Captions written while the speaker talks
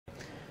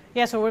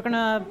Yeah, so we're going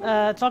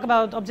to talk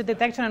about object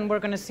detection, and we're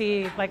going to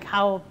see like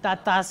how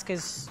that task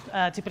is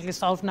typically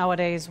solved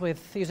nowadays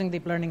with using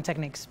deep learning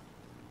techniques.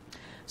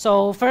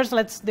 So first,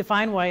 let's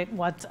define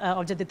what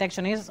object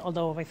detection is,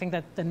 although I think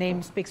that the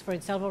name speaks for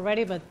itself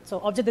already. But so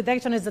object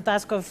detection is the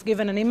task of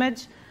given an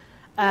image.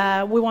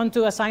 We want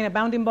to assign a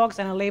bounding box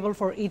and a label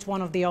for each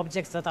one of the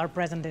objects that are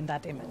present in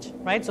that image,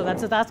 right? So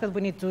that's the task that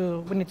we need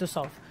to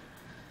solve.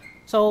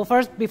 So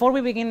first, before we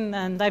begin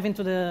and dive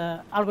into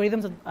the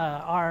algorithms that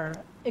are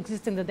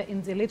existing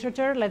in the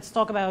literature, let's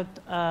talk about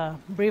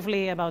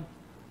briefly about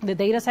the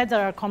data sets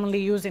that are commonly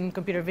used in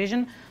computer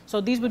vision.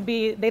 So these would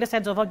be data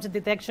sets of object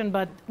detection,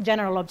 but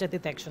general object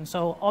detection,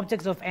 so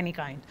objects of any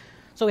kind.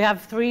 So we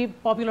have three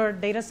popular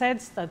data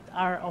sets that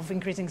are of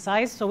increasing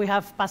size. So we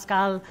have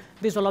Pascal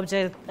visual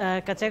object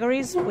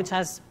categories, which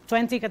has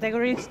 20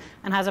 categories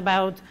and has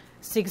about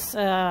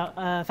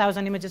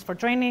 6,000 images for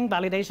training,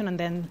 validation, and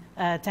then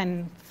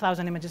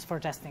 10,000 images for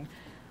testing.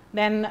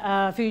 Then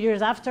a few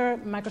years after,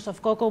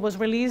 Microsoft Cocoa was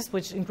released,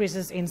 which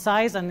increases in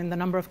size and in the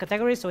number of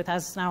categories. So it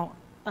has now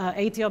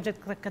 80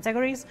 object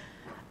categories.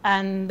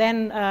 And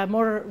then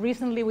more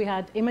recently, we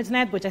had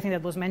ImageNet, which I think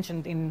that was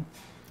mentioned in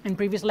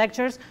previous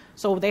lectures.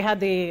 So they had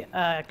the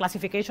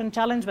classification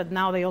challenge, but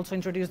now they also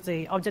introduced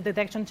the object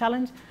detection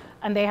challenge.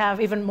 And they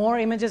have even more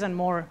images and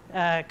more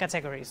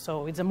categories.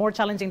 So it's a more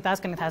challenging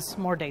task, and it has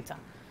more data.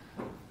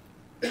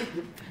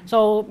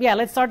 So yeah,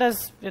 let's start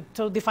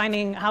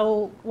defining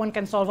how one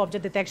can solve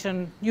object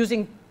detection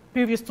using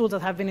previous tools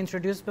that have been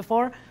introduced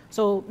before.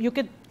 So you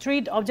could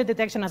treat object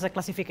detection as a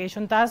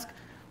classification task,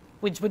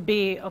 which would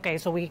be, okay,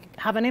 so we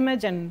have an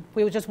image, and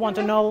we just want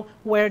to know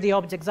where the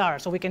objects are.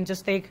 So we can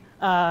just take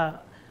a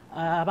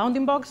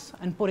bounding box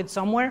and put it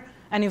somewhere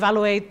and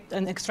evaluate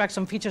and extract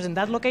some features in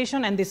that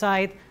location and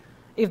decide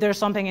if there's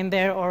something in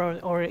there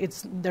or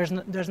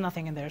there's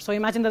nothing in there. So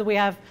imagine that we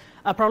have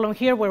a problem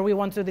here where we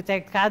want to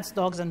detect cats,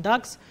 dogs, and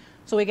ducks.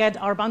 So we get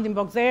our bounding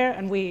box there,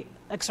 and we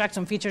extract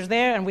some features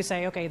there, and we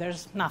say, okay,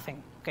 there's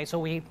nothing. Okay, so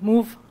we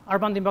move our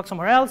bounding box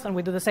somewhere else, and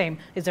we do the same.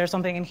 Is there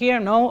something in here?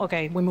 No?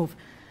 Okay, we move.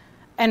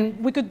 And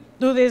we could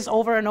do this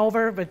over and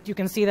over, but you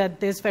can see that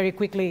this very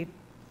quickly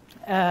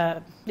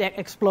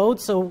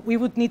explodes. So we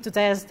would need to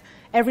test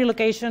every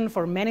location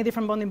for many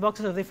different bounding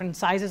boxes of different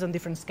sizes and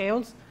different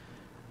scales.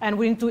 And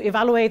we need to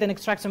evaluate and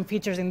extract some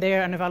features in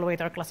there and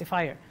evaluate our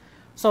classifier.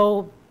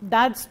 So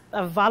that's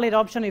a valid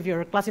option if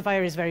your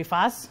classifier is very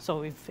fast.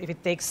 So if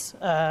it takes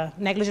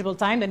negligible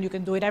time, then you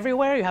can do it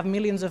everywhere. You have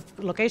millions of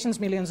locations,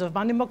 millions of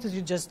bounding boxes.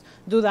 You just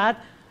do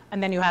that,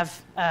 and then you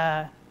have,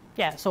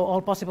 so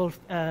all possible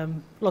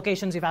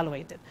locations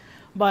evaluated.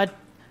 But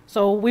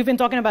so we've been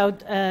talking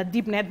about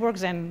deep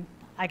networks, and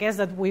I guess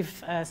that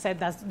we've said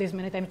this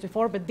many times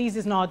before, but this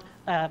is not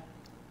a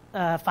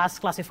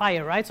fast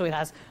classifier, right? So it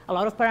has a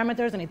lot of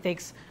parameters, and it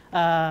takes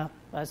a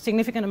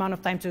significant amount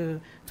of time to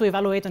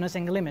evaluate on a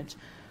single image.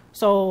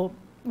 So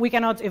we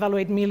cannot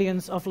evaluate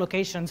millions of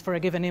locations for a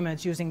given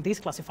image using this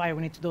classifier.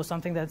 We need to do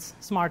something that's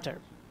smarter.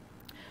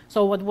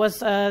 So what was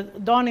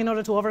done in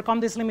order to overcome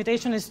this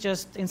limitation is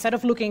just, instead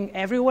of looking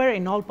everywhere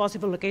in all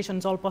possible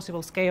locations, all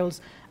possible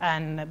scales,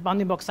 and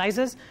bounding box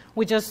sizes,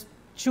 we just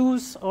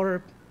choose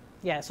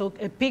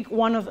pick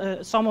one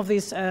of some of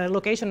these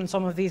locations and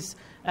some of these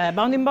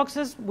bounding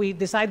boxes. We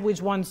decide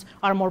which ones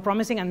are more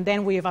promising, and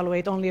then we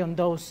evaluate only on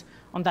those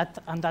on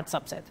that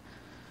subset.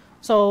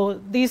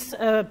 So this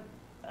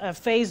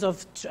phase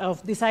of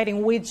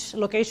deciding which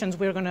locations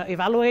we're going to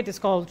evaluate is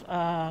called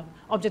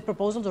object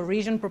proposals or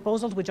region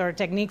proposals, which are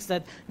techniques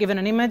that, given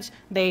an image,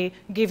 they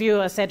give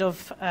you a set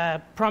of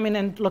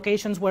prominent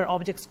locations where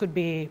objects could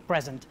be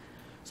present.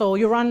 So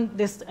you run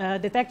this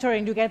detector,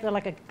 and you get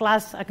like a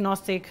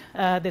class-agnostic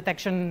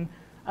detection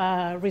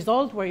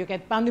result, where you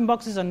get bounding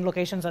boxes and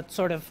locations that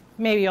sort of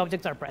maybe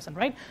objects are present,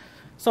 right?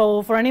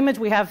 So for an image,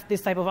 we have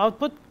this type of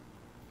output.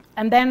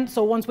 And then,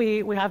 so once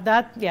we have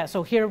that,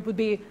 so here would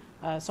be,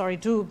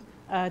 two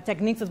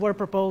techniques that were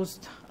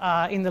proposed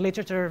in the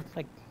literature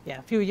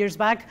a few years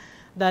back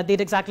that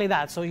did exactly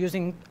that. So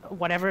using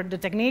whatever the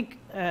technique,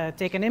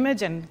 take an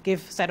image and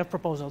give set of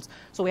proposals.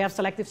 So we have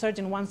selective search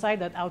in one side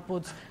that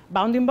outputs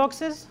bounding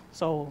boxes.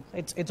 So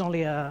it's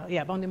only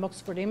bounding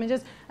boxes for the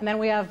images. And then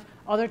we have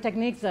other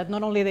techniques that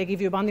not only they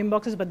give you bounding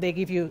boxes, but they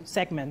give you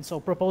segments. So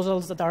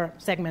proposals that are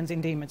segments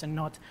in the image and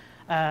not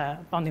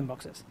bounding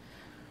boxes.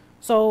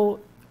 So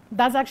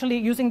that's actually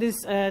using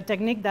this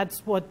technique.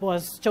 That's what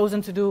was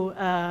chosen to do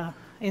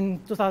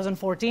in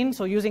 2014.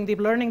 So using deep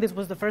learning, this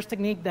was the first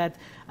technique that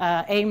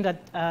aimed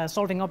at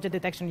solving object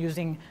detection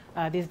using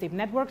these deep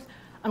networks.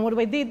 And what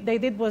they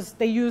did was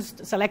they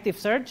used selective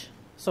search.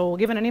 So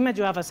given an image,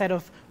 you have a set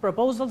of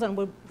proposals, and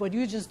what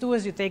you just do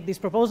is you take these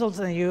proposals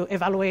and you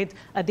evaluate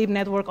a deep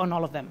network on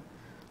all of them.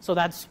 So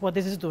that's what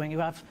this is doing. You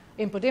have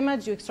input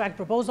image, you extract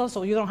proposals,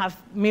 so you don't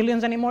have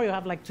millions anymore, you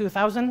have like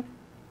 2,000.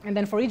 And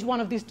then for each one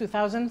of these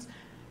 2,000s,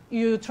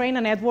 you train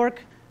a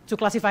network to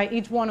classify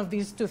each one of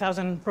these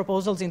 2,000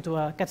 proposals into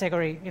a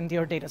category in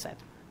your data set,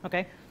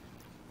 okay?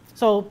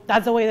 So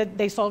that's the way that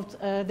they solved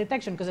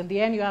detection, because in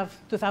the end you have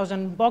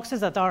 2,000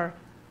 boxes that are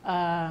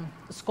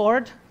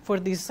scored for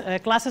these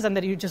classes, and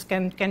then you just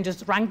can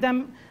just rank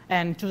them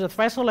and choose a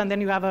threshold, and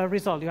then you have a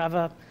result. You have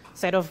a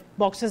set of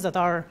boxes that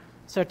are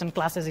certain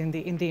classes in the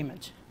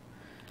image.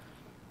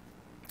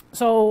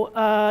 So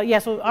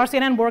so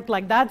RCNN worked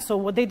like that. So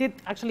what they did,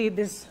 actually,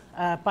 this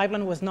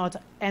pipeline was not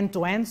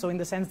end-to-end. So in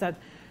the sense that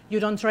you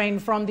don't train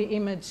from the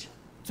image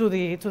to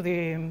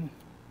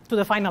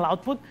the final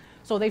output.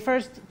 So they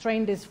first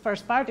train this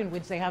first part in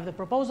which they have the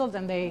proposals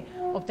and they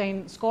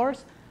obtain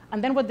scores.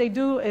 And then what they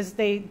do is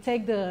they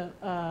take the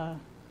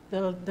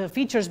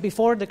features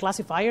before the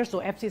classifier, so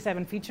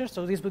FC7 features.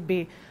 So this would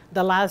be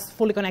the last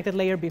fully connected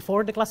layer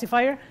before the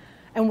classifier.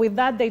 And with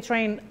that, they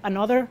train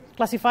another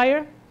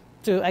classifier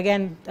to,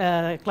 again,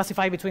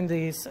 classify between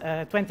these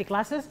 20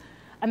 classes.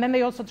 And then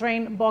they also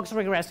train box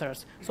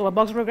regressors. So a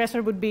box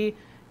regressor would be,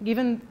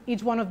 given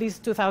each one of these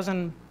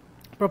 2,000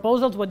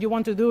 proposals, what you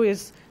want to do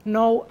is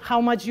know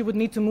how much you would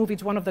need to move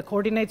each one of the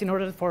coordinates in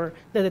order for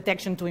the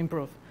detection to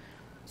improve.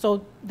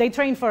 So they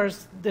train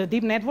first the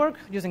deep network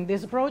using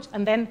this approach,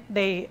 and then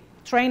they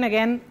train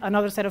again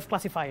another set of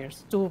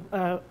classifiers to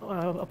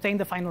obtain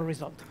the final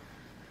result.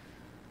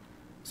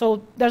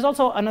 So there's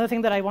also another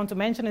thing that I want to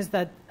mention is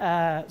that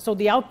so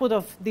the output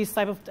of this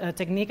type of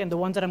technique and the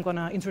ones that I'm going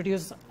to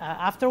introduce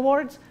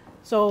afterwards,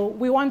 so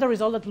we want a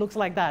result that looks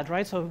like that,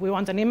 right? So we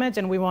want an image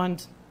and we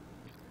want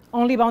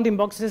only bounding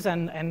boxes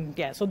and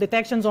yeah, so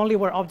detections only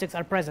where objects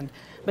are present.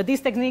 But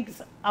these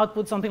techniques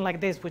output something like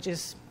this, which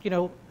is,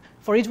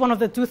 for each one of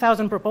the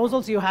 2,000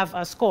 proposals, you have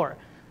a score,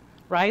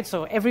 right?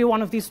 So every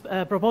one of these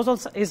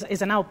proposals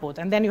is an output.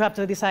 And then you have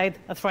to decide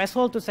a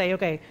threshold to say,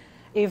 okay,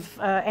 if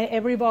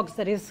every box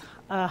that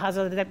has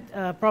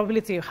a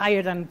probability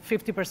higher than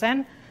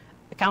 50%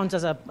 counts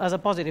as a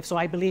positive, so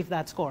I believe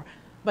that score.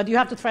 But you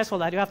have to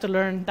threshold that. You have to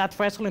learn that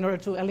threshold in order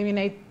to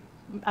eliminate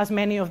as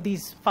many of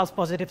these false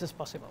positives as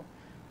possible.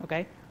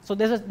 Okay? So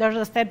there's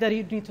a step that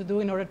you need to do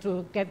in order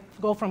to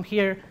go from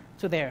here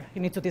to there.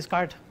 You need to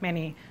discard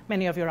many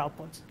of your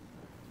outputs.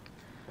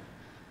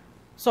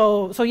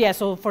 So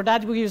for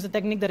that we use a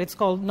technique that it's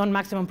called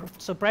non-maximum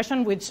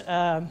suppression, which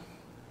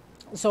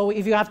so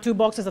if you have two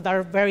boxes that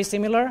are very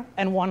similar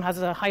and one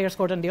has a higher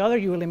score than the other,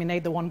 you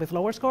eliminate the one with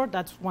lower score.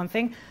 That's one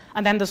thing.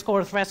 And then the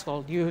score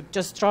threshold. You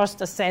just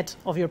trust a set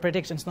of your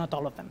predictions, not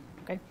all of them.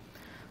 Okay?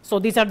 So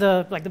these are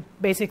the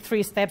basic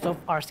 3 steps of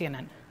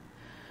RCNN.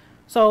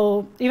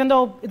 So even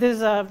though this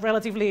is a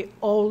relatively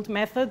old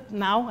method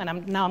now, and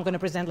I'm going to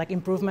present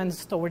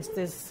improvements towards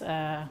this,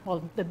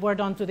 that were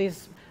done to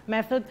this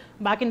method,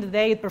 back in the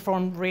day it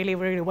performed really,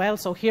 really well.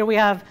 So here we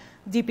have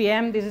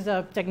DPM. This is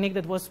a technique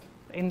that was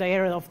in the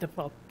era of the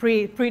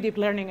pre-deep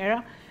learning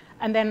era.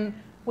 And then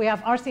we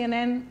have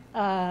RCNN,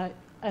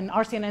 and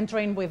RCNN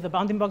trained with the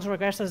bounding box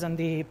regressors and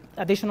the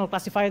additional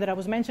classifier that I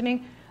was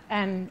mentioning,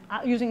 and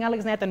using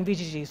AlexNet and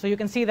VGG. So you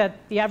can see that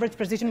the average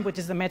precision, which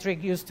is the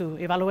metric used to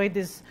evaluate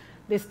these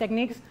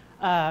techniques,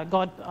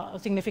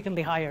 got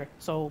significantly higher.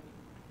 So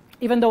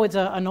even though it's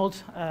an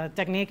old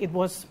technique, it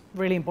was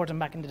really important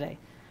back in the day.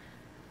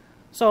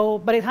 So,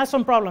 but it has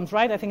some problems,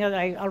 right? I think that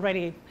I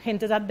already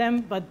hinted at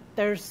them, but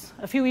there's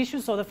a few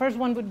issues. So the first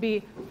one would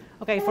be,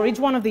 okay, for each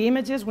one of the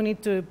images, we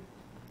need to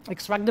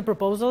extract the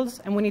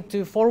proposals, and we need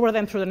to forward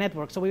them through the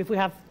network. So if we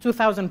have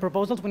 2,000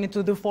 proposals, we need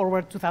to do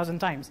forward 2,000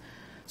 times.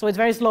 So it's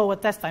very slow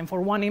at test time.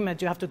 For one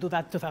image, you have to do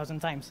that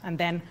 2,000 times, and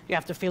then you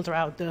have to filter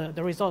out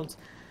the results.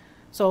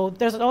 So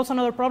there's also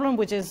another problem,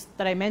 which is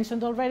that I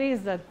mentioned already,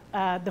 is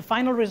that the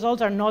final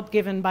results are not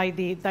given by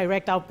the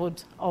direct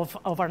output of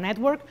our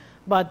network,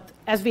 but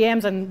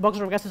SVMs and box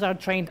regressors are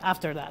trained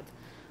after that.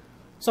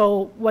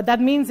 So what that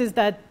means is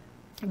that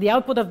the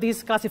output of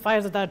these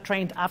classifiers that are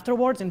trained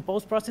afterwards in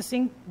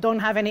post-processing don't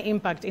have any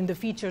impact in the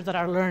features that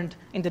are learned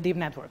in the deep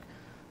network.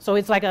 So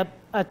it's like a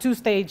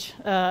 2-stage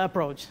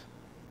approach.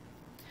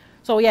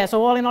 So yeah,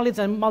 so all in all, it's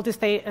a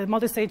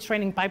multi-stage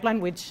training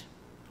pipeline, which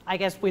I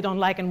guess we don't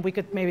like, and we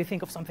could maybe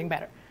think of something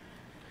better.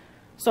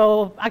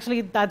 So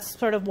actually, that's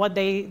sort of what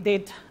they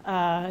did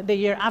the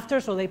year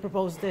after. So they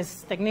proposed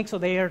this technique. So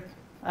they are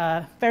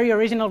very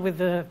original with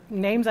the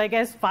names, I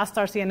guess, fast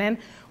RCNN,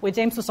 which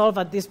aims to solve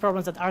these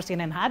problems that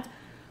RCNN had.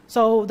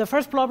 So the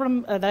first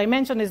problem that I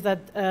mentioned is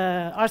that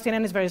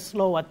RCNN is very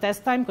slow at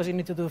test time because you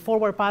need to do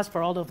forward pass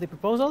for all of the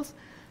proposals.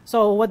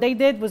 So what they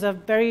did was a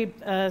very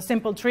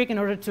simple trick in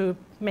order to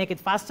make it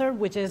faster,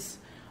 which is,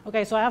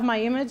 okay, so I have my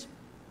image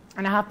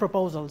and I have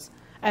proposals.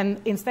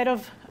 And instead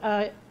of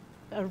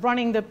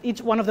running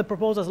each one of the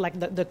proposals like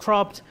the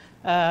cropped,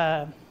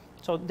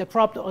 so the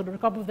crop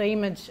of the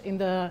image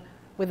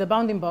with the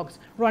bounding box,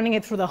 running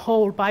it through the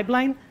whole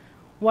pipeline,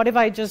 what if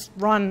I just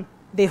run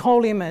the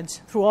whole image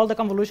through all the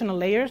convolutional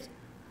layers,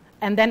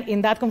 and then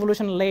in that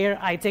convolutional layer,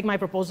 I take my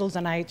proposals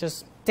and I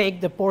just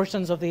take the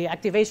portions of the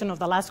activation of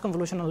the last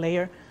convolutional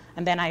layer,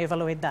 and then I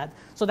evaluate that.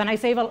 So then I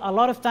save a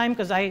lot of time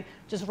because I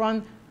just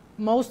run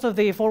most of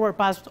the forward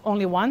pass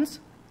only once,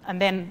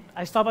 and then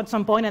I stop at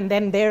some point, and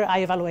then there I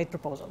evaluate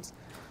proposals.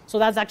 So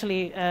that's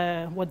actually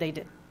what they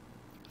did.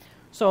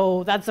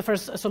 So that's the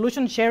first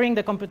solution, sharing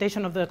the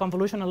computation of the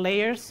convolutional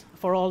layers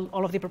for all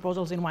of the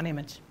proposals in one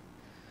image.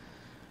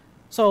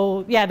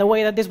 So yeah, the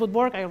way that this would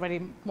work, I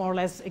already more or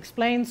less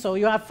explained. So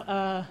you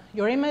have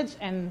your image,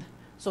 and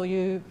so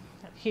here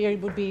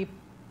it would be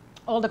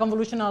all the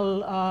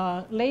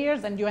convolutional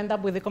layers, and you end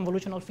up with the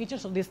convolutional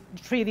features, so this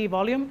 3D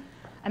volume.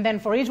 And then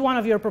for each one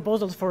of your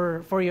proposals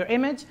for your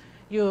image,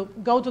 you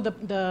go to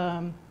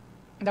the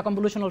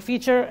convolutional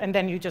feature, and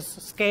then you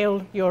just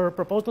scale your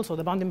proposal, so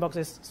the bounding box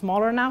is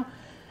smaller now.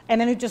 And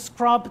then you just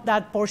crop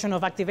that portion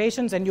of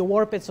activations, and you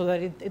warp it so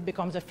that it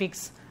becomes a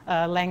fixed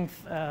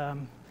length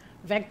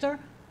vector.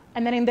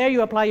 And then in there,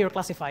 you apply your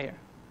classifier.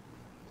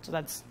 So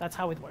that's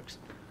how it works.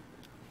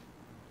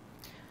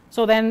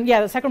 So then,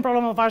 yeah, the second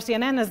problem of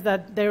RCNN is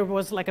that there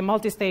was like a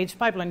multi-stage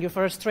pipeline. You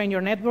first train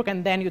your network,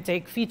 and then you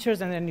take features,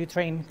 and then you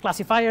train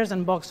classifiers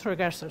and box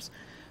regressors.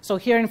 So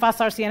here in fast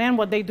RCNN,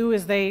 what they do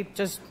is they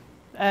just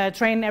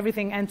train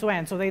everything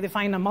end-to-end. So they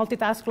define a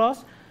multitask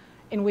clause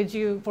in which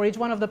for each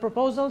one of the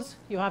proposals,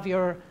 you have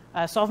your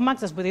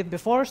softmax, as we did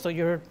before. So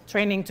you're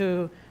training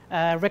to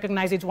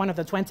recognize each one of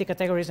the 20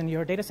 categories in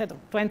your data set, or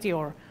 20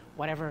 or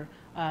whatever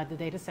the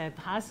data set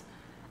has.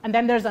 And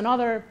then there's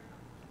another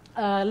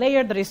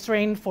layer that is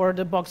trained for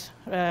the box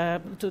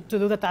to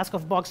do the task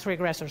of box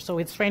regressor. So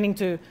it's training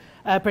to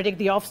predict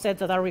the offsets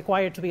that are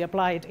required to be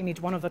applied in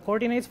each one of the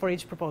coordinates for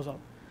each proposal.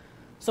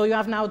 So you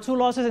have now 2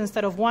 losses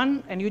instead of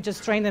 1, and you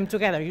just train them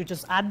together. You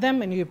just add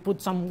them, and you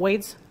put some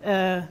weights,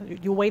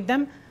 you weight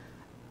them,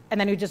 and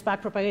then you just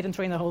backpropagate and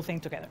train the whole thing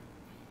together.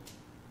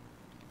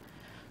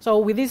 So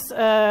with these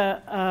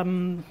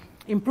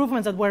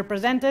improvements that were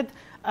presented,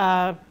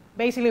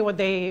 basically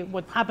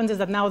what happens is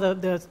that now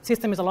the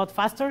system is a lot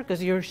faster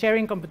because you're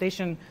sharing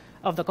computation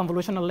of the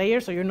convolutional layer,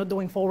 so you're not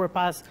doing forward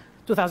pass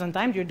 2,000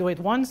 times. You do it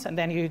once, and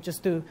then you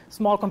just do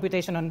small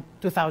computation on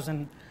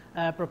 2,000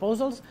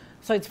 proposals.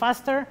 So it's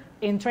faster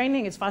in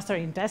training, it's faster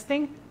in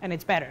testing, and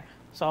it's better.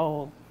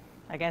 So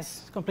I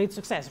guess complete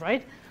success,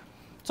 right?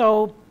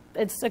 So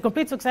it's a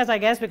complete success, I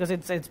guess, because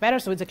it's better,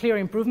 so it's a clear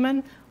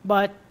improvement.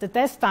 But the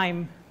test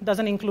time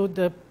doesn't include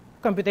the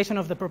computation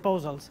of the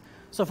proposals.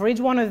 So for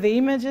each one of the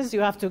images, you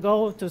have to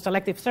go to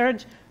selective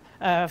search,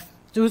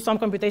 do some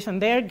computation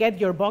there, get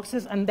your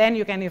boxes, and then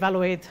you can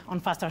evaluate on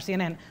fast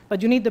RCNN.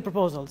 But you need the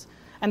proposals.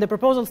 And the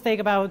proposals take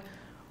about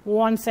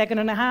 1.5 seconds,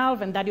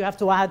 and that you have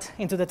to add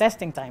into the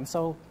testing time.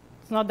 So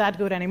it's not that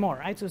good anymore,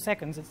 right? 2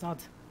 seconds, it's not,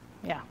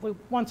 yeah, we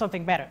want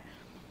something better.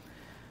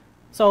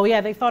 So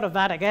yeah, they thought of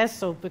that, I guess.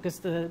 So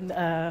because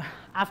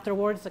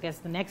afterwards, I guess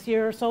the next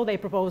year or so, they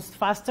proposed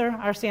faster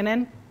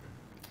RCNN,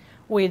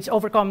 which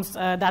overcomes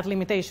that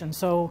limitation.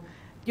 So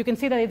you can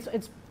see that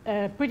it's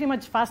pretty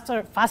much fast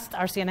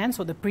RCNN,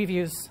 so the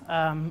previous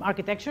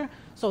architecture.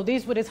 So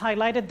this, what is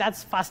highlighted,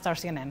 that's fast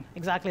RCNN,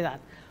 exactly that.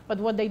 But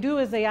what they do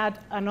is they add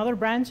another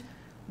branch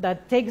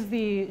that takes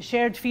the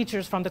shared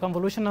features from the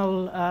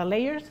convolutional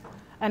layers,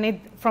 and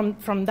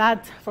from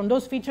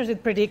those features,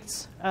 it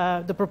predicts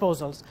the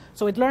proposals.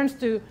 So it learns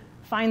to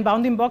find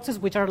bounding boxes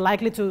which are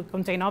likely to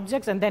contain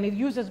objects, and then it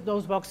uses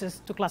those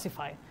boxes to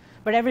classify.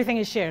 But everything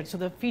is shared, so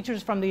the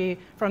features from the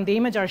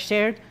image are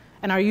shared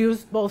and are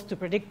used both to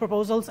predict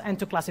proposals and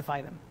to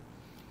classify them.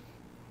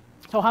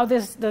 So how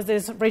does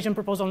this region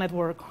proposal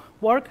network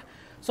work?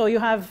 So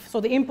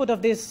the input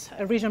of this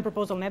region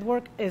proposal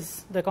network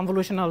is the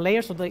convolutional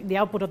layer, so the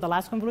output of the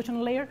last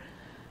convolutional layer.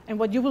 And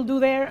what you will do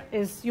there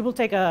is you will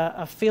take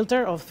a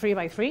filter of 3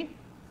 by 3,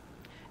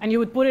 and you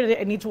would put it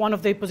in each one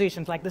of the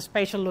positions, like the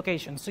spatial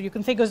locations. So you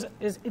can think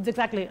it's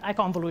exactly a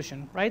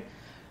convolution, right?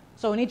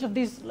 So in each of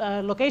these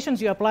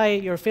locations, you apply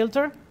your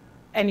filter,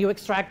 and you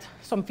extract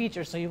some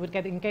features. So you would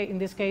get, in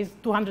this case,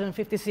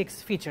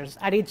 256 features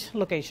at each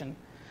location.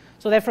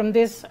 So then from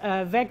this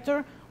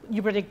vector,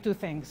 you predict 2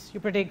 things. You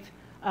predict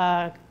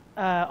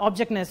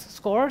objectness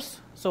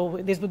scores. So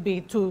this would be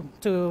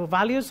two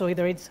values. So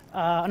either it's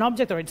an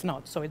object or it's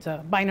not. So it's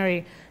a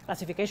binary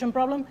classification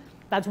problem.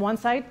 That's one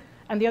side.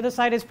 And the other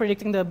side is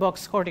predicting the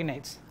box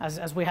coordinates,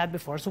 as we had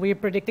before. So we're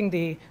predicting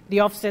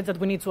the offsets that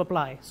we need to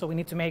apply. So we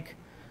need to make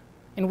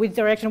in which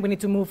direction we need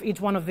to move each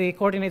one of the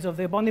coordinates of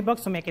the bounding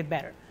box to make it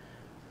better.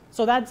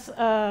 So that's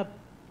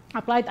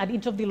applied at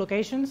each of the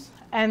locations.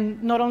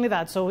 And not only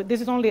that, so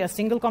this is only a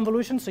single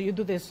convolution. So you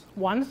do this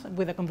once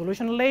with a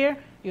convolutional layer.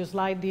 You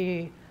slide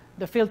the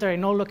filter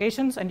in all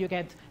locations, and you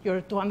get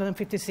your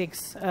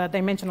 256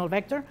 dimensional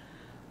vector.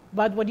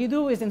 But what you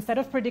do is instead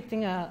of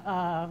predicting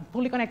a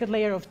fully connected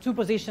layer of 2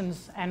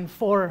 positions and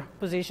 4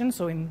 positions,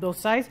 so in both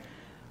sides,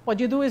 what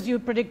you do is you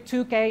predict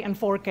 2K and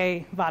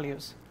 4K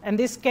values. And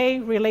this K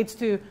relates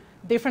to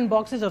different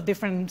boxes of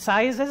different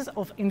sizes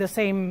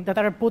that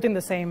are put in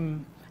the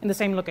same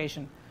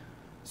location.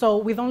 So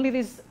with only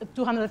this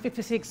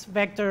 256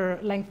 vector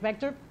length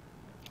vector,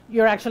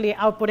 you're actually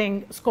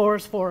outputting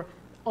scores for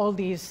all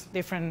these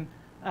different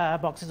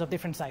boxes of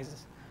different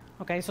sizes.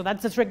 Okay, so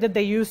that's the trick that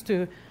they use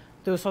to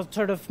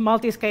sort of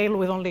multi-scale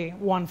with only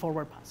one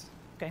forward pass.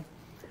 Okay,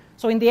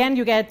 so in the end,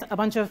 you get a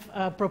bunch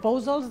of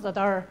proposals that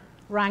are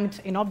ranked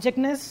in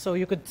objectness. So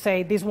you could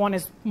say this one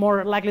is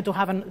more likely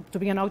to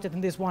be an object,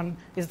 and this one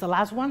is the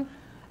last one.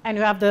 And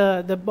you have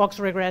the box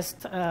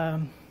regressed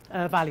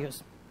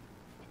values.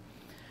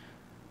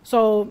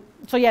 So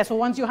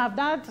once you have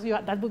that,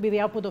 that would be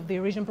the output of the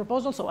region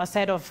proposal, so a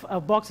set of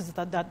boxes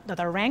that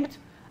are ranked.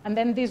 And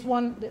then these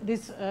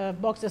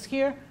boxes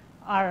here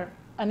are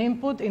an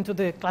input into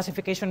the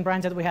classification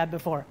branch that we had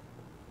before.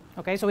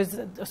 Okay,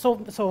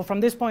 so from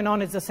this point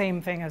on, it's the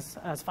same thing as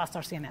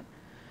FastRCNN.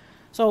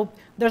 So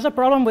there's a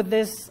problem with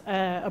this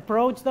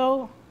approach,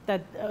 though,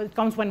 that it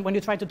comes when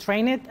you try to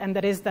train it, and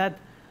that is that,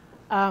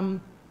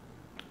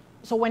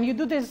 so when you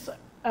do this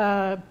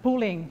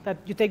pooling, that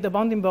you take the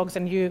bounding box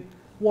and you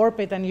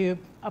warp it and you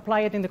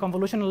apply it in the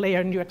convolutional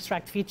layer and you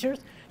extract features,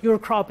 you're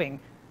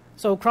cropping.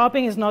 So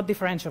cropping is not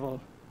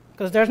differentiable,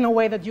 because there's no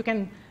way that you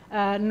can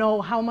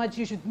know how much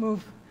you should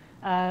move.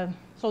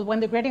 So when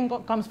the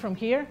gradient comes from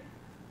here,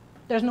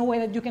 there's no way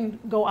that you can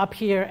go up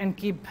here and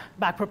keep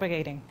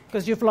backpropagating,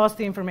 because you've lost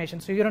the information.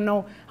 So you don't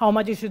know how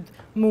much you should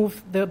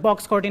move the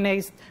box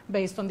coordinates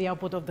based on the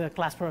output of the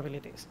class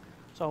probabilities.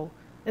 So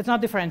it's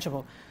not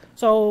differentiable.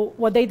 So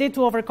what they did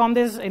to overcome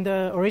this in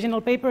the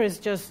original paper is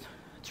just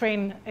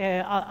train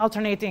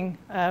alternating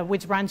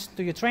which branch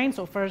do you train.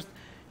 So first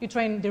you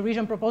train the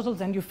region proposals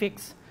and you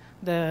fix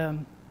the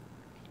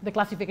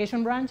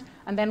classification branch,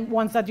 and then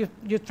once that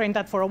you train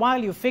that for a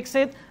while, you fix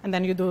it, and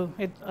then you do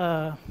it.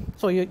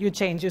 So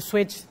you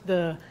switch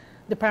the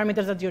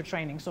parameters that you're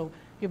training. So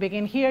you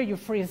begin here, you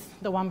freeze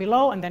the one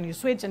below, and then you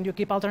switch, and you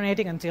keep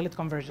alternating until it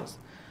converges.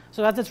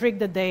 So that's the trick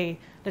that they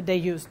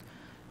used.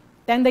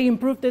 Then they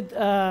improved it.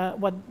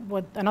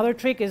 What another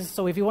trick is,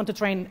 so if you want to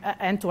train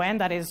end-to-end,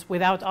 that is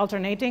without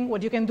alternating,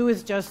 what you can do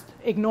is just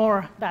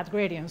ignore that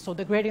gradient. So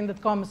the gradient that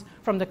comes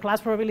from the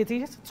class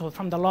probabilities, so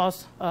from the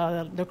loss,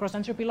 the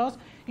cross-entropy loss,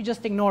 you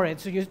just ignore it.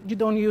 So you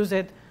don't use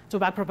it to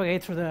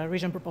backpropagate through the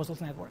region proposals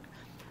network.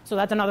 So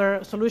that's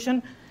another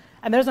solution.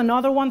 And there's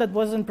another one that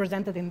wasn't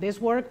presented in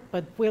this work,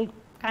 but we'll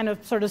kind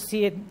of sort of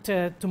see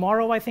it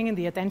tomorrow, I think, in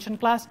the attention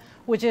class,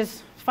 which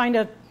is find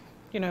a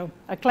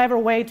clever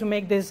way to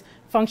make this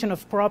function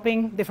of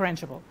cropping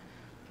differentiable.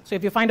 So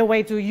if you find a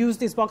way to use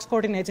these box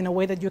coordinates in a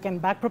way that you can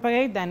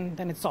backpropagate, then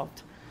it's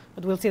solved.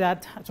 But we'll see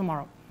that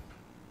tomorrow.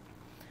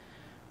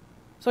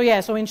 So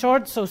in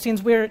short, so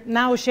since we're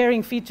now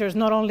sharing features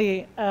not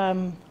only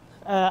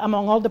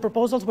among all the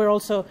proposals, we're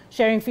also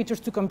sharing features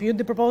to compute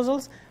the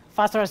proposals.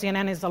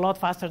 FastRCNN is a lot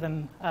faster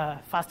than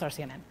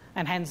FastRCNN,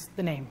 and hence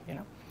the name.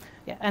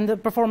 Yeah, and the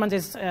performance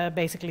is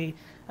basically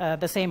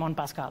the same on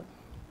Pascal.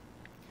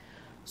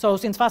 So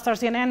since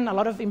FastRCNN, a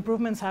lot of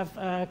improvements have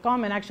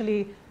come, and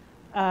actually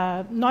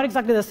not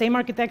exactly the same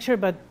architecture,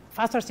 but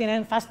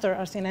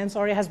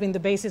FastRCNN, has been the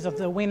basis of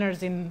the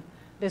winners in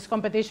this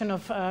competition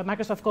of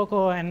Microsoft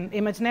Cocoa and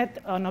ImageNet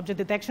on object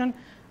detection.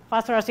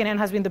 FastRCNN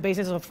has been the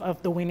basis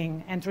of the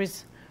winning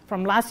entries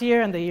from last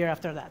year and the year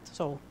after that.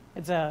 So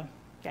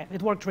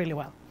it worked really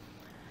well.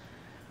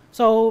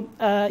 So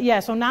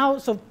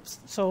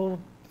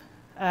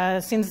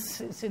since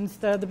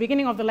the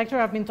beginning of the lecture,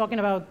 I've been talking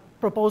about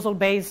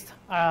proposal-based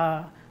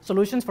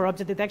solutions for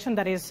object detection.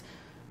 That is,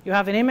 you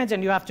have an image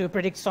and you have to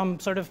predict some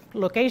sort of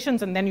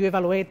locations, and then you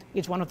evaluate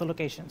each one of the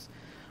locations.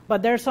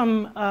 But there's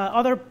some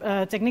other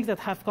techniques that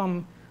have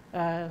come,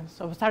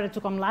 started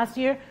to come last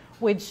year,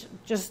 which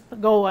just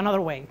go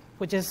another way,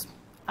 which is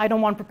I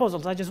don't want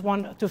proposals. I just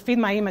want to feed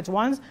my image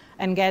once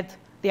and get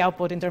the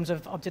output in terms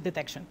of object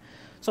detection.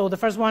 So the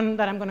first one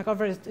that I'm going to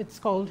cover it's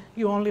called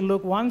You Only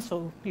Look Once,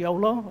 so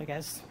YOLO, I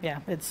guess.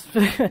 Yeah, it's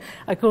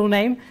a cool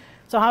name.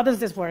 So how does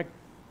this work?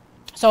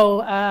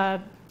 So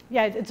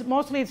it's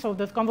mostly, so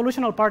the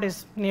convolutional part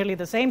is nearly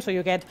the same. So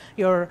you get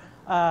your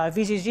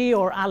VGG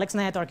or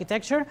AlexNet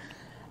architecture.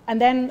 And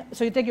then,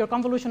 so you take your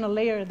convolutional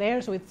layer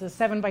there. So it's a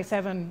 7 by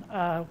 7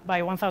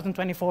 by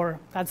 1024.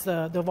 That's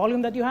the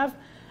volume that you have.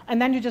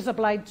 And then you just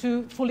apply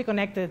two fully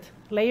connected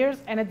layers.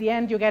 And at the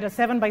end, you get a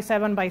 7 by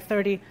 7 by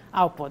 30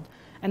 output.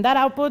 And that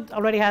output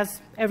already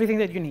has everything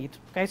that you need.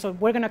 Okay, so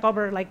we're going to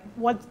cover like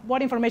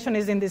what information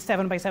is in this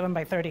 7 by 7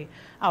 by 30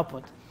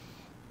 output.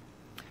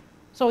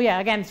 So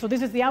again, so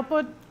this is the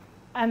output.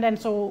 And then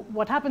so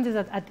what happens is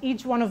that at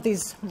each one of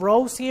these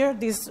rows here,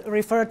 these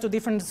refer to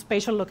different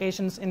spatial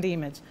locations in the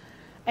image.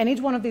 And each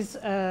one of these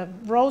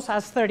rows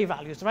has 30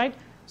 values, right?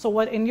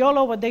 So in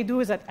YOLO, what they do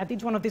is that at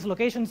each one of these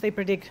locations, they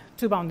predict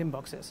two bounding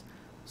boxes.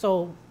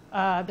 So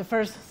the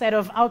first set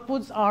of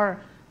outputs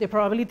are the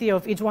probability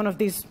of each one of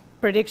these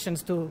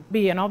predictions to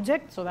be an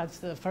object. So that's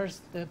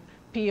the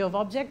P of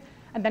object.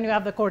 And then you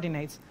have the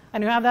coordinates.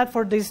 And you have that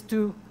for these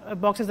two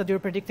boxes that you're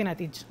predicting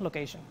at each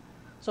location.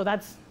 So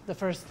that's the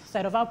first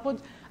set of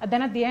outputs. And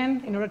then at the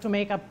end, in order to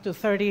make up to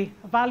 30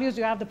 values,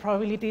 you have the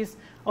probabilities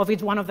of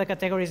each one of the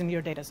categories in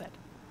your data set.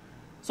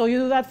 So you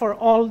do that for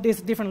all these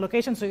different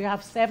locations. So you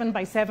have 7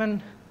 by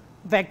 7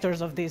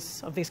 vectors of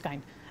this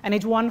kind. And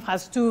each one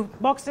has two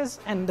boxes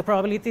and the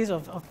probabilities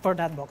for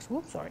that box.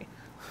 Oops, sorry.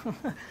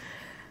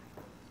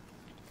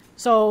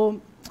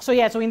 So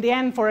in the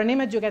end, for an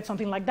image, you get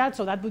something like that.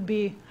 So that would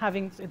be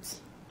having,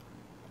 it's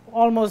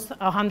almost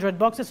 100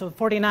 boxes, so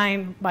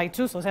 49 by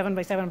 2, so 7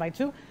 by 7 by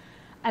 2.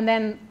 And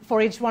then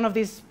for each one of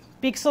these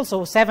pixels,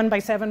 so 7 by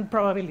 7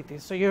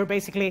 probabilities. So you're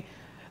basically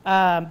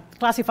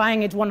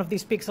classifying each one of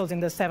these pixels in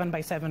the 7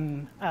 by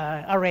 7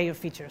 array of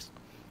features.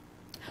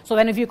 So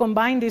then if you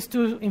combine these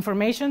two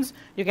informations,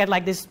 you get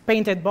like these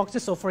painted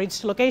boxes. So for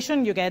each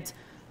location, you get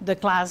the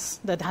class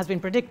that has been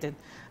predicted.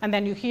 And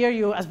then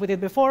here, as we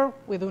did before,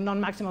 we do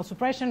non-maximal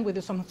suppression, we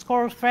do some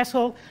score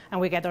threshold,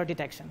 and we get our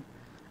detection.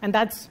 And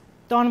that's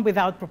done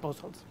without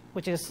proposals,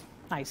 which is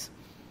nice.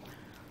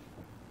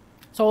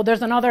 So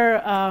there's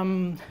another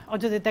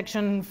object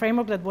detection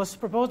framework that was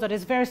proposed that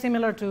is very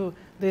similar to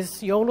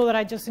this YOLO that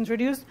I just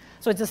introduced.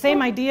 So it's the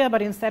same idea,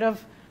 but instead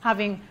of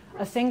having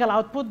a single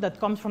output that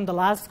comes from the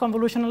last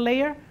convolutional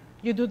layer,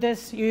 you do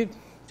this, you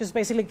just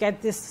basically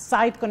get these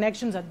side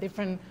connections at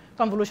different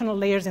convolutional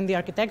layers in the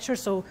architecture.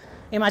 So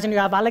imagine you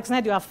have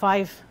AlexNet, you have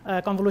 5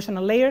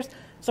 convolutional layers.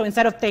 So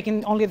instead of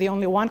taking only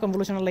one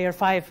convolutional layer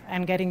 5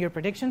 and getting your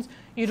predictions,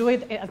 you do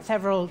it at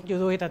several, you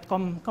do it at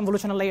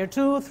convolutional layer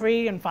 2,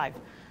 3, and 5.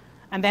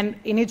 And then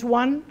in each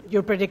one,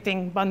 you're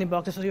predicting bounding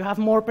boxes, so you have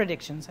more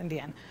predictions in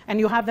the end. And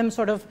you have them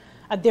sort of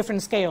at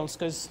different scales,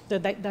 because the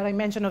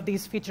dimension of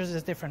these features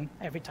is different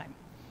every time.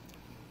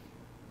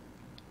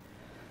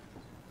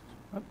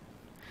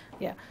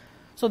 Yeah.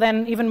 So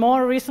then even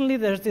more recently,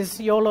 there's this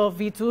YOLO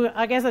v2.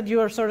 I guess that you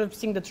are sort of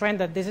seeing the trend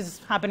that this is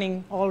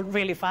happening all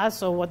really fast.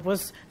 So what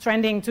was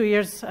trending 2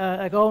 years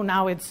ago,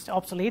 now it's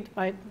obsolete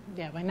by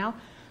now.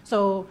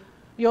 So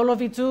YOLO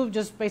v2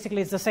 just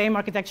basically is the same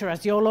architecture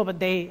as YOLO, but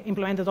they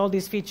implemented all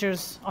these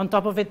features on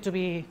top of it to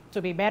be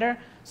better.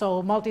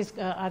 So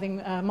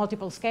adding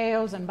multiple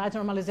scales and batch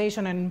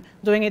normalization and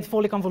doing it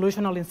fully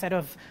convolutional instead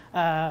of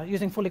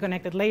using fully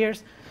connected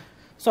layers.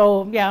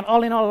 So yeah,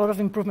 all in all, a lot of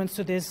improvements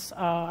to this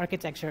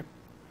architecture.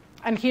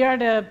 And here are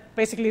the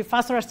basically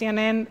faster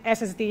RCNN,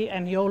 SSD,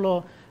 and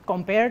YOLO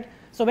compared.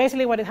 So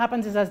basically what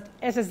happens is that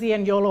SSD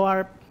and YOLO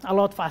are a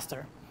lot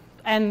faster.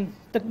 And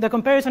the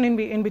comparison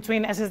in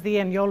between SSD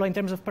and YOLO in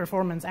terms of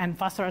performance and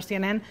faster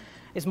RCNN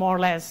is more or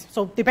less,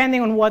 so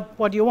depending on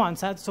what you want.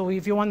 So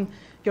if you want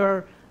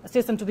your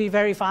system to be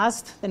very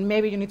fast, then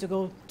maybe you need to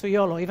go to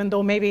YOLO, even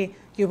though maybe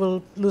you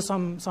will lose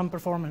some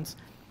performance.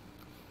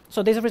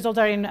 So these results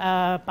are in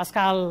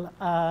Pascal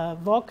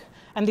VOC,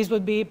 and this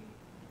would be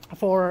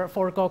for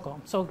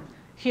Coco. So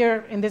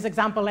here in this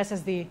example,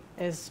 SSD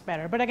is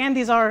better. But again,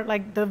 these are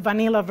like the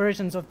vanilla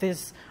versions of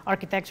these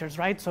architectures,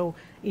 right? So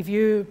if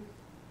you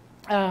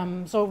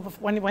so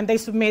when they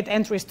submit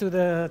entries to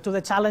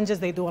the challenges,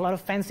 they do a lot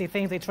of fancy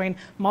things. They train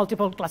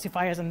multiple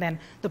classifiers, and then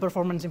the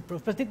performance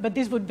improves. But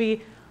this would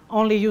be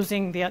only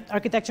using the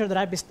architecture that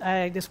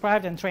I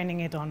described and training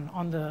it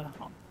on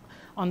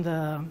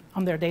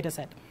their data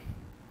set.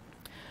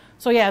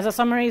 So yeah, as a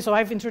summary, so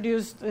I've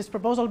introduced these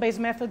proposal-based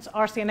methods,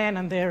 RCNN,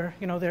 and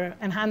their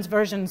enhanced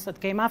versions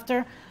that came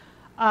after.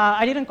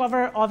 I didn't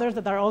cover others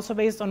that are also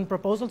based on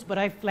proposals, but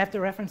I've left the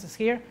references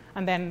here,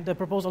 and then the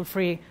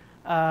proposal-free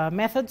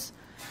methods.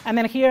 And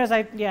then here, as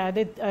I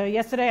did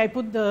yesterday, I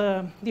put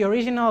the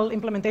original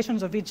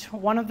implementations of each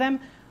one of them,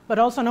 but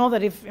also know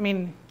that if,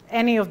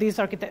 any of these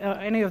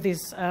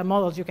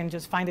models, you can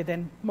just find it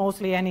in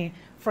mostly any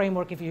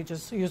framework if you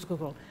just use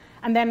Google.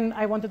 And then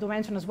I wanted to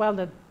mention as well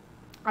that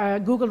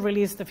Google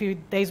released a few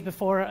days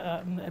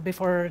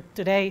before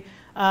today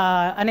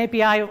an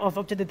API of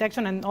object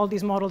detection, and all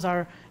these models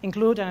are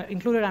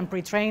included and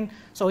pre-trained.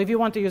 So if you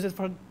want to use it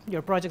for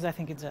your projects, I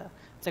think it's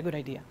a good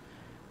idea.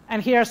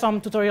 And here are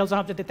some tutorials on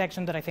object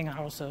detection that I think are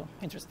also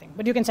interesting.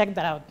 But you can check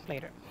that out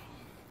later.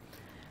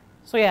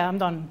 So yeah, I'm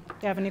done. Do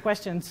you have any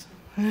questions?